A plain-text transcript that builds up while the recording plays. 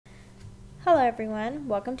Hello everyone,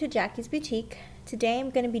 welcome to Jackie's Boutique. Today I'm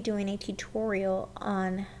going to be doing a tutorial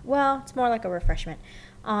on, well, it's more like a refreshment,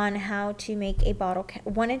 on how to make a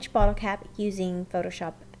 1-inch bottle cap using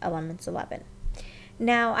Photoshop Elements 11.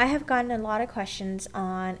 Now I have gotten a lot of questions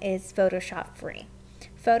on, is Photoshop free?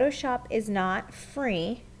 Photoshop is not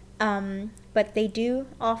free, but they do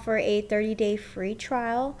offer a 30-day free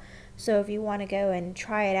trial. So if you want to go and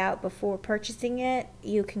try it out before purchasing it,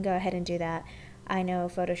 you can go ahead and do that. I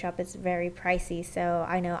know Photoshop is very pricey, so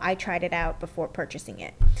I know I tried it out before purchasing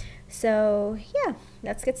it. So yeah,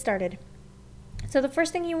 let's get started. So the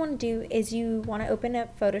first thing you want to do is you want to open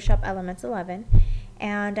up Photoshop Elements 11,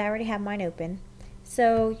 and I already have mine open.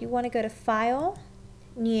 So you want to go to File,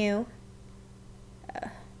 New,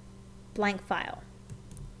 Blank File.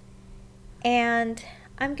 And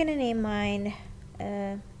I'm going to name mine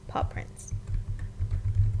Paw Prints.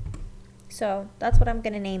 So that's what I'm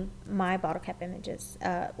going to name my bottle cap images,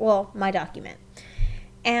 my document.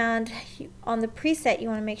 And on the preset, you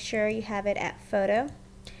want to make sure you have it at photo.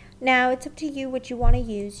 Now it's up to you what you want to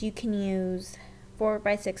use. You can use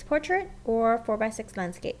 4x6 portrait or 4x6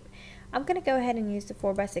 landscape. I'm going to go ahead and use the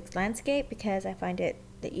 4x6 landscape because I find it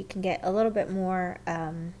that you can get a little bit more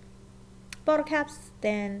bottle caps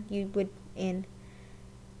than you would in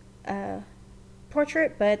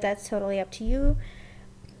portrait, but that's totally up to you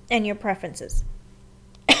and your preferences.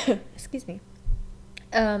 Excuse me.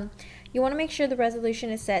 You want to make sure the resolution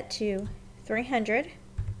is set to 300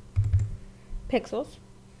 pixels.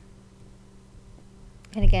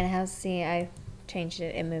 And again, I changed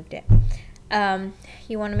it and moved it.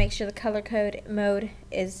 You want to make sure the color code mode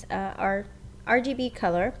is our RGB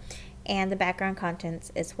color and the background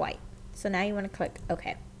contents is white. So now you want to click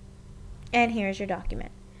OK. And here's your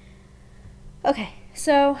document. Okay,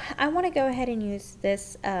 so I want to go ahead and use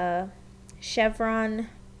this chevron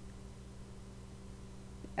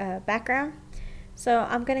background. So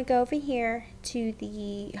I'm going to go over here to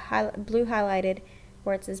the blue highlighted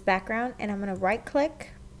where it says background, and I'm going to right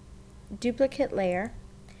click, duplicate layer.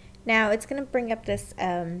 Now it's going to bring up this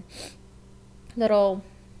little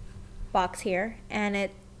box here, and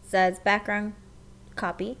it says background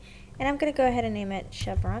copy, and I'm going to go ahead and name it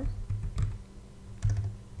chevron.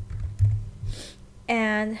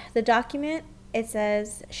 And the document, it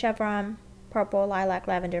says chevron, purple, lilac,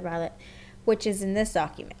 lavender, violet, which is in this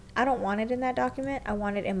document. I don't want it in that document. I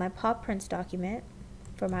want it in my Paw Prints document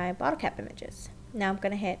for my bottle cap images. Now I'm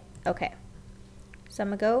going to hit OK. So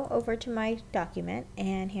I'm going to go over to my document,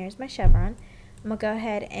 and here's my chevron. I'm going to go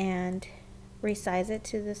ahead and resize it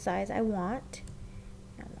to the size I want.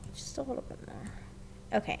 Just a little bit more.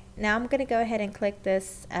 Okay, now I'm going to go ahead and click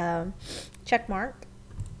this check mark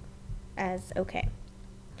as OK.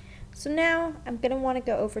 So now I'm going to want to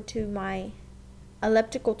go over to my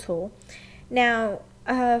elliptical tool. Now,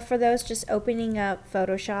 for those just opening up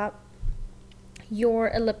Photoshop, your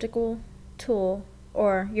elliptical tool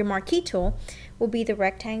or your marquee tool will be the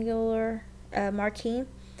rectangular marquee.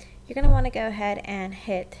 You're going to want to go ahead and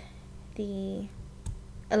hit the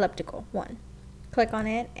elliptical one. Click on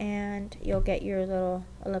it and you'll get your little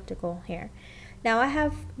elliptical here. Now I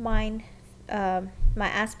have mine, my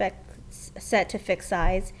aspect set to fixed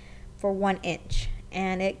size for 1 inch,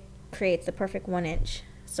 and it creates the perfect 1-inch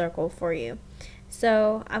circle for you.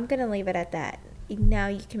 So I'm going to leave it at that. Now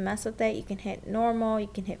you can mess with that. You can hit normal, you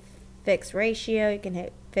can hit fixed ratio, you can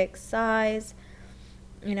hit fixed size.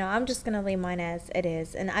 You know, I'm just going to leave mine as it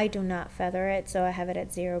is, and I do not feather it, so I have it at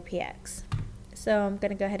 0px. So I'm going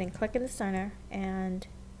to go ahead and click in the center and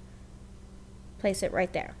place it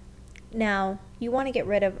right there. Now you want to get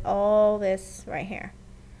rid of all this right here,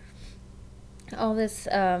 all this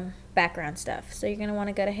background stuff. So you're going to want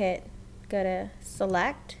to go to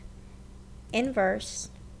select, inverse,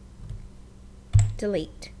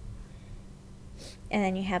 delete, and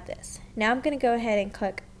then you have this. Now I'm going to go ahead and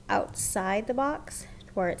click outside the box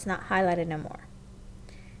where it's not highlighted no more,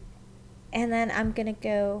 and then I'm going to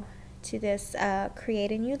go to this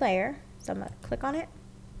create a new layer. So I'm going to click on it,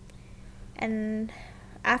 and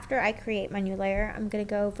after I create my new layer, I'm going to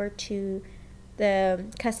go over to the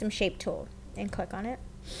custom shape tool and click on it.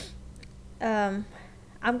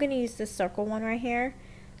 I'm going to use this circle one right here,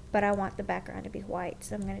 but I want the background to be white,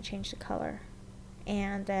 so I'm going to change the color,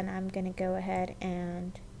 and then I'm going to go ahead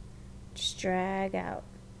and just drag out.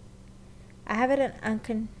 I have it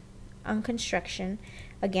on construction.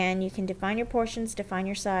 Again, you can define your portions, define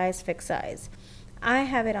your size, fix size. I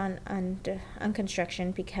have it on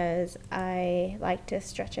construction because I like to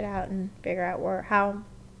stretch it out and figure out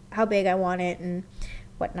how big I want it and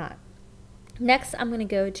whatnot. Next, I'm going to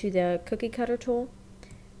go to the cookie cutter tool,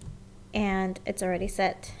 and it's already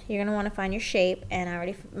set. You're going to want to find your shape,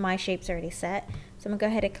 and my shape's already set. So I'm going to go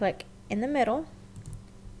ahead and click in the middle,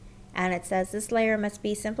 and it says this layer must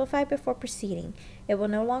be simplified before proceeding. It will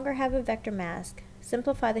no longer have a vector mask.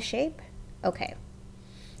 Simplify the shape. Okay.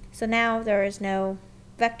 So now there is no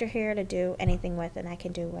vector here to do anything with, and I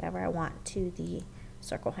can do whatever I want to the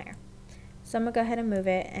circle here. So I'm going to go ahead and move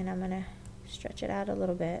it, and I'm going to stretch it out a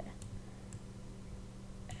little bit.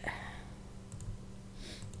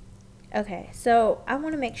 Okay, so I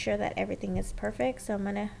want to make sure that everything is perfect, so I'm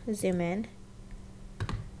going to zoom in.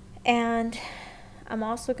 And I'm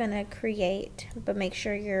also going to create, but make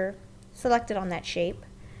sure you're selected on that shape.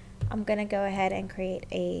 I'm going to go ahead and create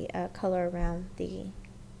a color around the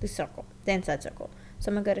circle, the inside circle.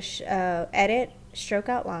 So I'm going to go to Edit, Stroke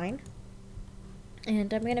Outline.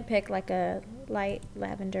 And I'm going to pick like a light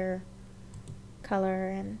lavender color,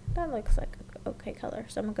 and that looks like an okay color.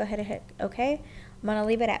 So I'm going to go ahead and hit OK. I'm going to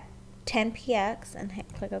leave it at 10 px and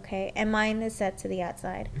click OK, and mine is set to the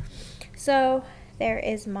outside. So there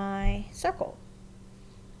is my circle.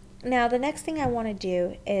 Now the next thing I want to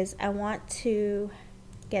do is I want to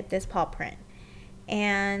get this paw print,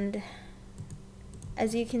 and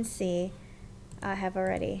as you can see I have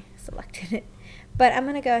already selected it, but I'm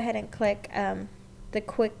going to go ahead and click the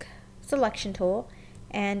quick selection tool,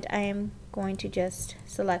 and I am going to just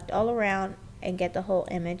select all around and get the whole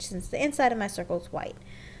image since the inside of my circle is white.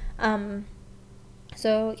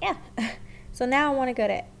 So yeah, so now I want to go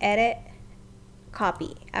to Edit,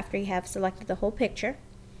 Copy after you have selected the whole picture.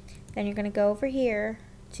 Then you're going to go over here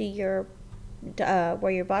to your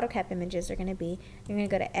where your bottle cap images are going to be. You're going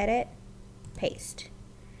to go to Edit, Paste.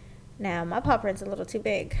 Now my paw print's a little too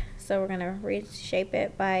big, so we're going to reshape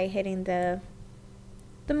it by hitting the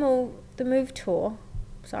move tool.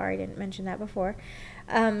 Sorry, I didn't mention that before.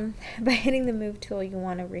 By hitting the move tool, you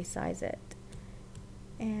want to resize it.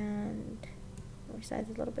 And resize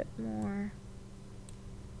a little bit more.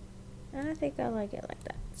 And I think I like it like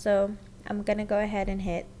that. So I'm going to go ahead and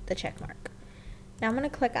hit the check mark. Now I'm going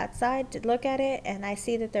to click outside to look at it, and I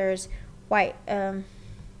see that there's white. There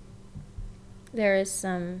is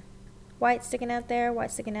some white sticking out there,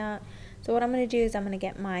 white sticking out. So what I'm going to do is I'm going to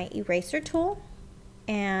get my eraser tool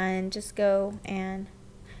and just go and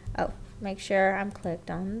make sure I'm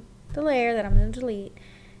clicked on the layer that I'm going to delete,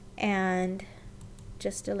 and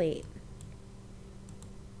just delete.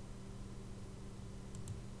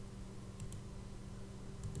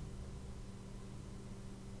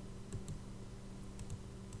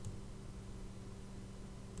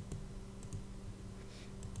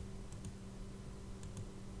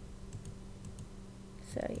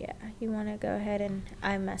 So yeah, you want to go ahead, and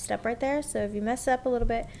I messed up right there. So if you mess up a little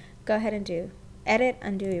bit, go ahead and do Edit,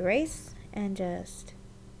 Undo, Erase, and just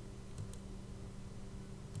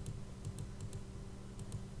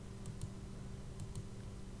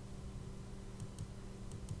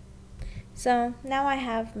so now I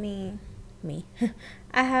have me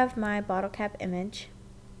I have my bottle cap image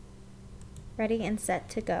ready and set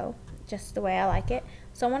to go, just the way I like it.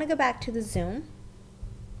 So I want to go back to the zoom,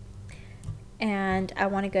 and I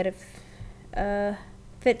want to go to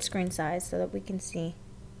fit screen size so that we can see,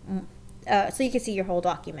 so you can see your whole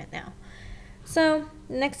document now. So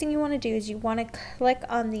the next thing you want to do is you want to click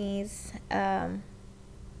on these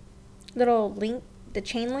little the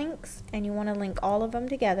chain links, and you want to link all of them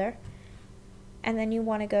together. And then you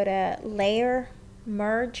want to go to Layer,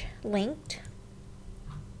 Merge, Linked,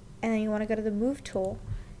 and then you want to go to the Move tool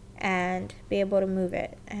and be able to move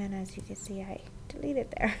it. And as you can see, I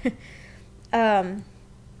deleted there.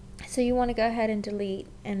 So you want to go ahead and delete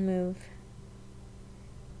and move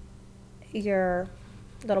your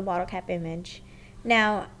little bottle cap image.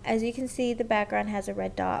 Now, as you can see, the background has a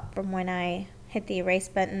red dot from when I hit the erase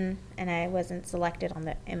button and I wasn't selected on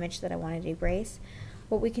the image that I wanted to erase.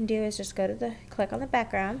 What we can do is just go to click on the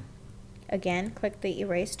background, again click the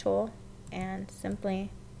erase tool, and simply,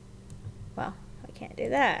 well, I can't do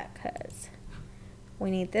that because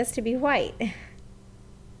we need this to be white.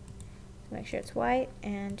 Make sure it's white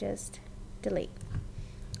and just delete,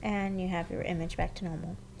 and you have your image back to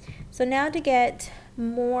normal. So now to get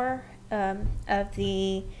more of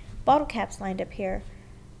the bottle caps lined up here,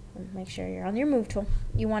 make sure you're on your move tool.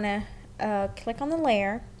 You want to click on the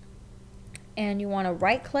layer, and you want to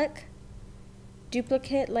right click,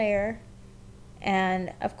 duplicate layer,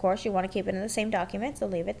 and of course you want to keep it in the same document, so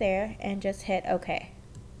leave it there and just hit OK.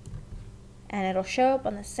 And it'll show up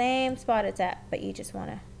on the same spot it's at, but you just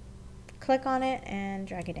want to click on it and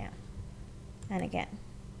drag it down. And again,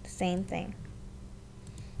 the same thing.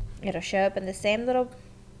 It'll show up in the same little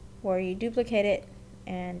where you duplicate it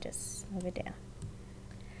and just move it down.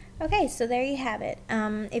 Okay, so there you have it.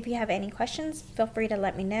 If you have any questions, feel free to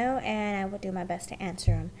let me know, and I will do my best to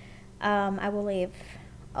answer them. I will leave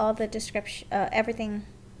all the description, everything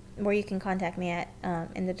where you can contact me at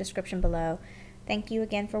in the description below. Thank you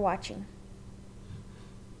again for watching.